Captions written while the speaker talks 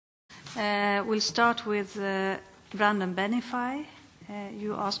We'll start with Brando Benifei.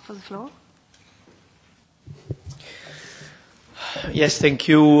 You asked for the floor. Yes, thank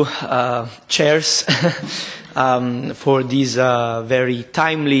you, chairs, for this very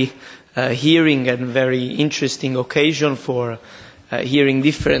timely hearing and very interesting occasion for hearing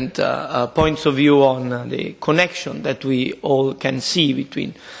different points of view on the connection that we all can see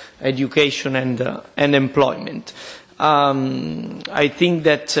between education and employment. I think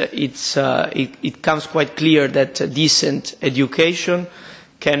that it comes quite clear that decent education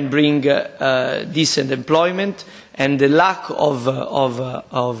can bring decent employment, and the lack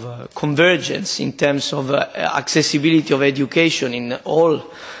of convergence in terms of accessibility of education in all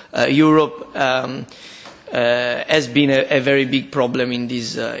Europe has been a very big problem in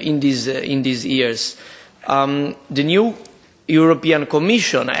these years. The new European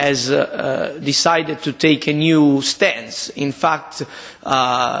Commission has decided to take a new stance. In fact,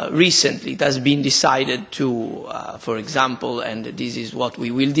 recently it has been decided to, for example, and this is what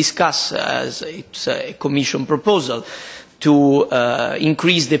we will discuss as it's a Commission proposal, to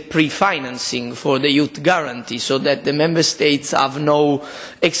increase the pre-financing for the youth guarantee so that the member states have no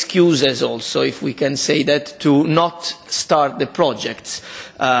excuses also, if we can say that, to not start the projects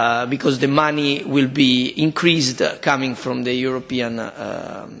because the money will be increased coming from the European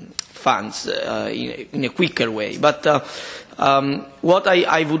funds in a quicker way. But what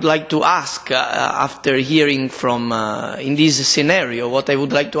I would like to ask after hearing from, in this scenario, what I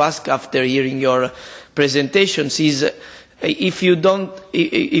would like to ask after hearing your presentations is if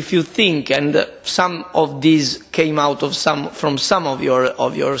you think, and some of these came out of from some of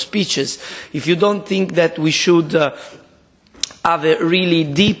your speeches, if you don't think that we should have a really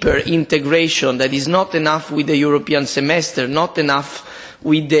deeper integration, that is not enough with the European semester, not enough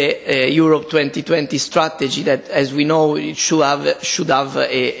with the Europe 2020 strategy that, as we know, it should have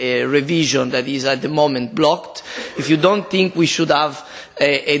a revision that is at the moment blocked. If you don't think we should have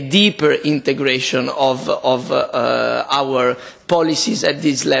a deeper integration of our policies at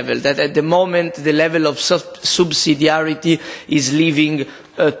this level, that at the moment the level of subsidiarity is leaving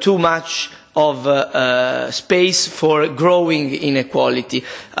too much of space for growing inequality.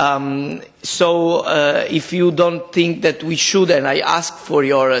 So if you don't think that we should, and I ask for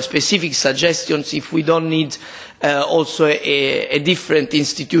your specific suggestions, if we don't need also a different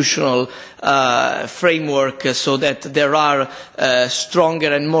institutional framework so that there are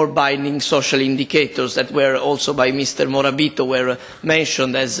stronger and more binding social indicators that were also by Mr. Morabito were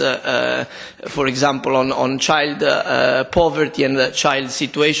mentioned as, for example, on child poverty and child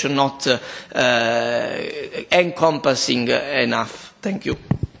situation not encompassing enough. Thank you.